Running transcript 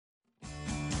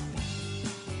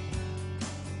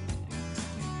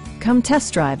Come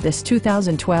test drive this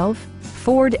 2012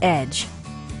 Ford Edge.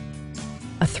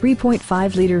 A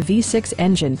 3.5-liter V6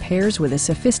 engine pairs with a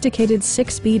sophisticated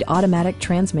 6-speed automatic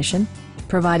transmission,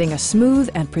 providing a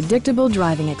smooth and predictable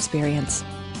driving experience.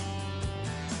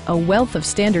 A wealth of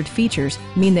standard features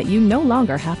mean that you no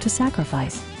longer have to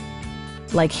sacrifice,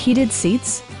 like heated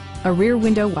seats, a rear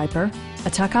window wiper, a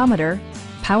tachometer,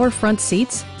 power front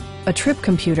seats, a trip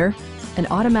computer, an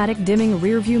automatic dimming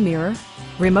rear-view mirror,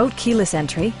 remote keyless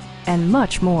entry, and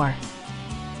much more.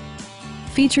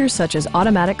 Features such as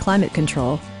automatic climate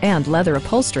control and leather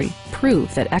upholstery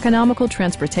prove that economical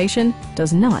transportation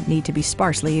does not need to be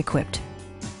sparsely equipped.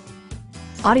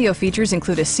 Audio features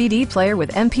include a CD player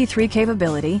with MP3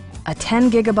 capability, a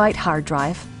 10-gigabyte hard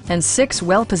drive, and 6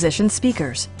 well-positioned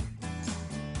speakers.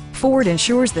 Ford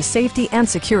ensures the safety and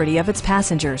security of its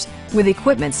passengers with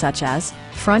equipment such as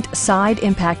front side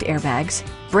impact airbags,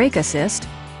 brake assist,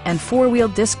 and 4-wheel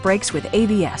disc brakes with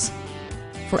ABS.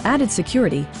 For added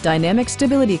security, dynamic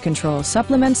stability control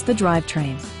supplements the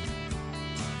drivetrain.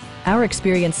 Our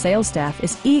experienced sales staff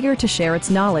is eager to share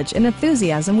its knowledge and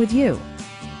enthusiasm with you.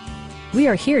 We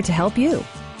are here to help you.